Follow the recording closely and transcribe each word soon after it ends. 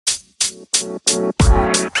Hi,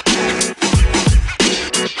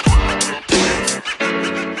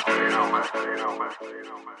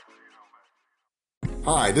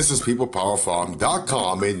 this is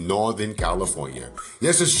PeoplePowerFarm.com in Northern California.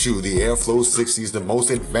 Yes, it's true, the Airflow 60 is the most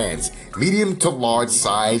advanced medium to large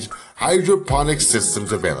size hydroponic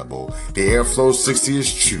systems available. The Airflow 60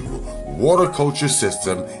 is true water culture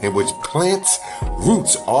system in which plants'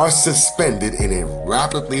 roots are suspended in a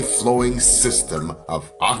rapidly flowing system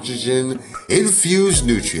of oxygen-infused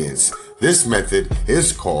nutrients. This method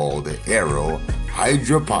is called aero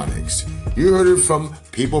hydroponics. You heard it from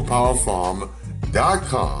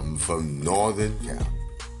PeoplePowerFarm.com from Northern Cal.